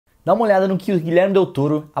Dá uma olhada no que o Guilherme Del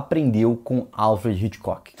Toro aprendeu com Alfred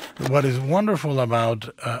Hitchcock. What is wonderful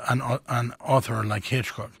about an author like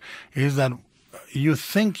Hitchcock is that you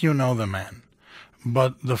think you know the man,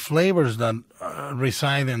 but the flavors that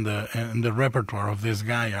reside in the repertoire of this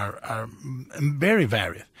guy are very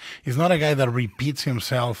varied. He's not a guy that repeats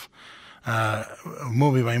himself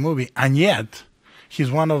movie by movie, and yet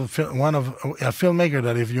he's one of a filmmaker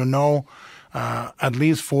that if you know at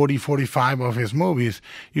least 45 of his movies,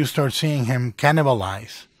 you start seeing him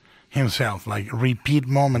cannibalize himself, like repeat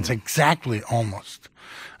moments exactly almost.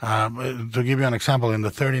 To give you an example, in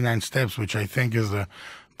the 39 Steps, which I think is the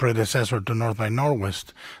predecessor to North by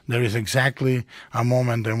Northwest, there is exactly a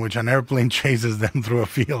moment in which an airplane chases them through a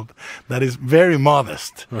field that is very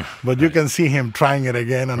modest, but you can see him trying it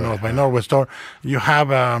again on North by Northwest. Or you have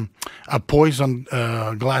a poisoned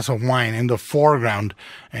glass of wine in the foreground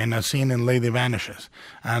in a scene in Lady Vanishes.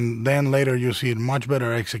 And then later you see it much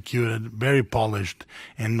better executed, very polished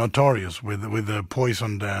in Notorious with the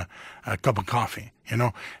poisoned cup of coffee. You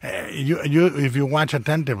know, if you watch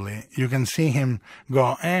attentively, you can see him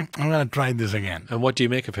go, I'm going to try this again. And what do you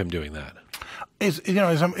make of him doing that?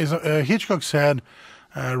 Hitchcock said,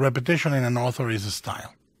 repetition in an author is a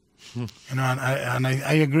style. You know, and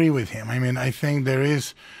I agree with him. I mean, I think there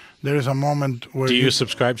is a moment where... Do you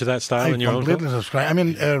subscribe to that style in your own film? I completely subscribe. I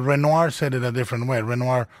mean, Renoir said it a different way.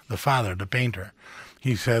 Renoir, the father, the painter,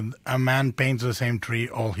 he said, a man paints the same tree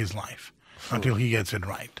all his life until he gets it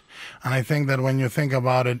right. And I think that when you think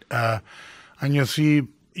about it, and you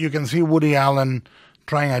can see Woody Allen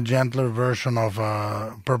trying a gentler version of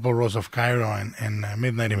Purple Rose of Cairo in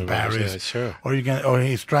Midnight in Paris, yeah, sure. or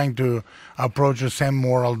he's trying to approach the same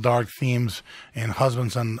moral dark themes in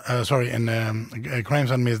Crimes and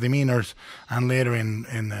Misdemeanors, and later in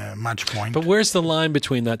Match Point. But where's the line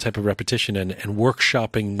between that type of repetition and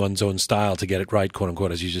workshopping one's own style to get it right, quote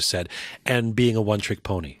unquote, as you just said, and being a one-trick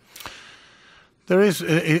pony?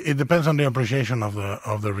 It depends on the appreciation of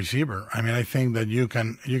the receiver. I mean, I think that you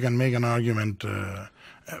can make an argument.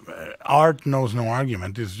 Art knows no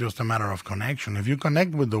argument. It's just a matter of connection. If you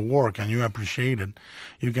connect with the work and you appreciate it,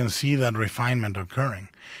 you can see that refinement occurring.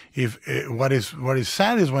 What is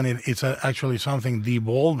sad is when it's actually something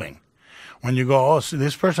devolving. When you go, oh, so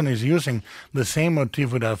this person is using the same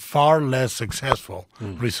motif with a far less successful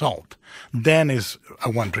result, then is a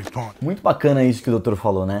one-trick pony. Muito bacana isso que o doutor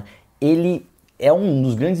falou, né? Ele é um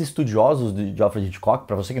dos grandes estudiosos de Alfred Hitchcock.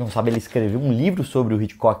 Para você que não sabe, ele escreveu um livro sobre o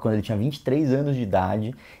Hitchcock quando ele tinha 23 anos de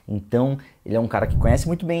idade. Então, ele é um cara que conhece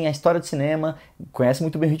muito bem a história do cinema, conhece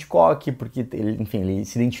muito bem o Hitchcock, porque ele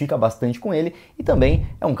se identifica bastante com ele. E também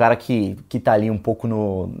é um cara que tá ali um pouco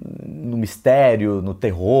no mistério, no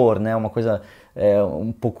terror, né? Uma coisa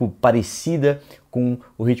um pouco parecida com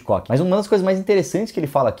o Hitchcock. Mas uma das coisas mais interessantes que ele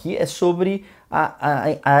fala aqui é sobre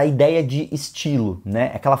a ideia de estilo, né?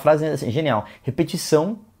 Aquela frase assim, genial.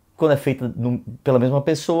 Repetição, quando é feita pela mesma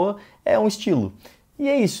pessoa, é um estilo. E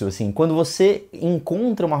é isso, assim, quando você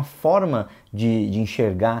encontra uma forma de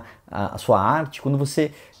enxergar a sua arte, quando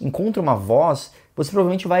você encontra uma voz, você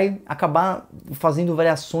provavelmente vai acabar fazendo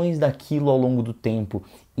variações daquilo ao longo do tempo.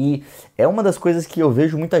 E é uma das coisas que eu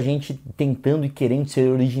vejo muita gente tentando e querendo ser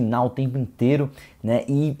original o tempo inteiro, né?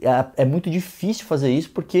 E é muito difícil fazer isso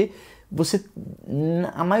porque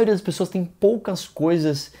a maioria das pessoas tem poucas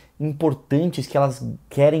coisas importantes que elas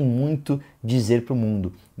querem muito dizer para o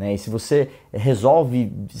mundo, né? E se você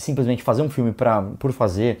resolve simplesmente fazer um filme por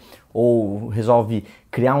fazer, ou resolve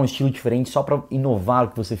criar um estilo diferente só para inovar o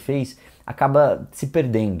que você fez, acaba se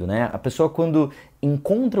perdendo, né? A pessoa, quando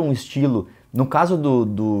encontra um estilo, no caso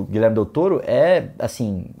do Guilherme Del Toro, é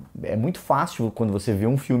muito fácil quando você vê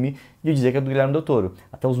um filme de dizer que é do Guilherme Del Toro.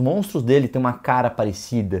 Até os monstros dele têm uma cara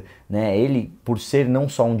parecida, né? Ele, por ser não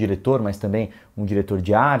só um diretor, mas também um diretor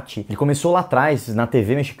de arte, ele começou lá atrás, na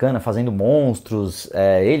TV mexicana, fazendo monstros,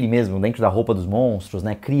 ele mesmo, dentro da roupa dos monstros,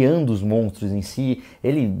 né? Criando os monstros em si.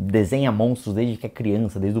 Ele desenha monstros desde que é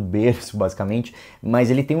criança, desde o berço, basicamente,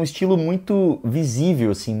 mas ele tem um estilo muito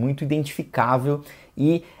visível, assim, muito identificável,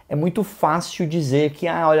 e é muito fácil dizer que,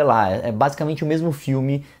 olha lá, é basicamente o mesmo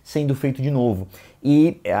filme sendo feito de novo.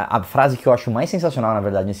 E a frase que eu acho mais sensacional, na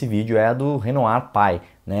verdade, nesse vídeo é a do Renoir pai,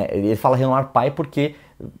 né? Ele fala Renoir pai porque,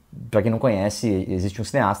 para quem não conhece, existe um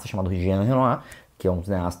cineasta chamado Jean Renoir, que é um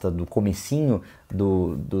cineasta do comecinho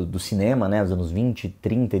do cinema, né, dos anos 20,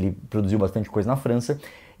 30, ele produziu bastante coisa na França.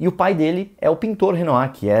 E o pai dele é o pintor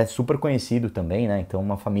Renoir, que é super conhecido também, né? Então,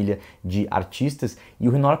 uma família de artistas. E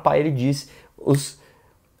o Renoir pai, ele diz: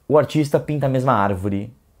 o artista pinta a mesma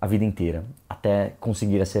árvore a vida inteira, até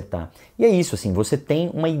conseguir acertar. E é isso, assim, você tem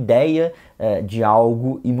uma ideia de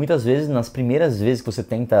algo, e muitas vezes, nas primeiras vezes que você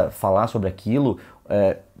tenta falar sobre aquilo,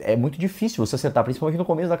 é muito difícil você acertar, principalmente no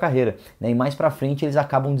começo da carreira, né? E mais pra frente eles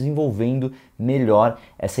acabam desenvolvendo melhor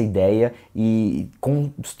essa ideia e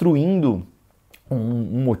construindo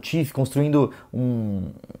um motif, construindo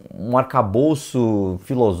um arcabouço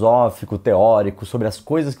filosófico, teórico, sobre as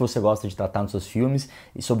coisas que você gosta de tratar nos seus filmes,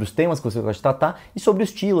 e sobre os temas que você gosta de tratar, e sobre o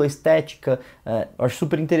estilo, a estética. Eu acho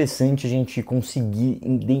super interessante a gente conseguir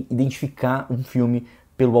identificar um filme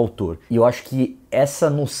pelo autor. E eu acho que essa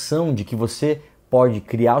noção de que você pode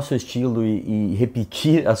criar o seu estilo e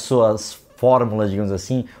repetir as suas fórmulas, digamos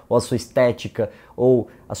assim, ou a sua estética, ou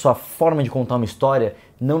a sua forma de contar uma história,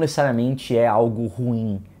 não necessariamente é algo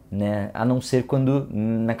ruim, né? A não ser quando,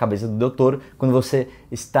 na cabeça do doutor, quando você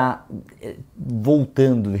está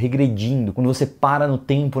voltando, regredindo, quando você para no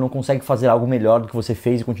tempo, não consegue fazer algo melhor do que você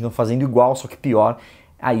fez e continua fazendo igual, só que pior,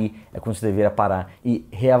 aí é quando você deveria parar e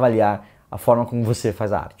reavaliar a forma como você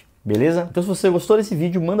faz a arte. Beleza? Então se você gostou desse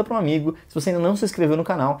vídeo, manda para um amigo. Se você ainda não se inscreveu no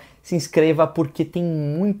canal, se inscreva porque tem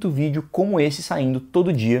muito vídeo como esse saindo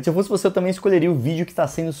todo dia. Se eu fosse você, eu também escolheria o vídeo que está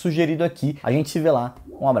sendo sugerido aqui. A gente se vê lá.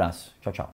 Um abraço. Tchau, tchau.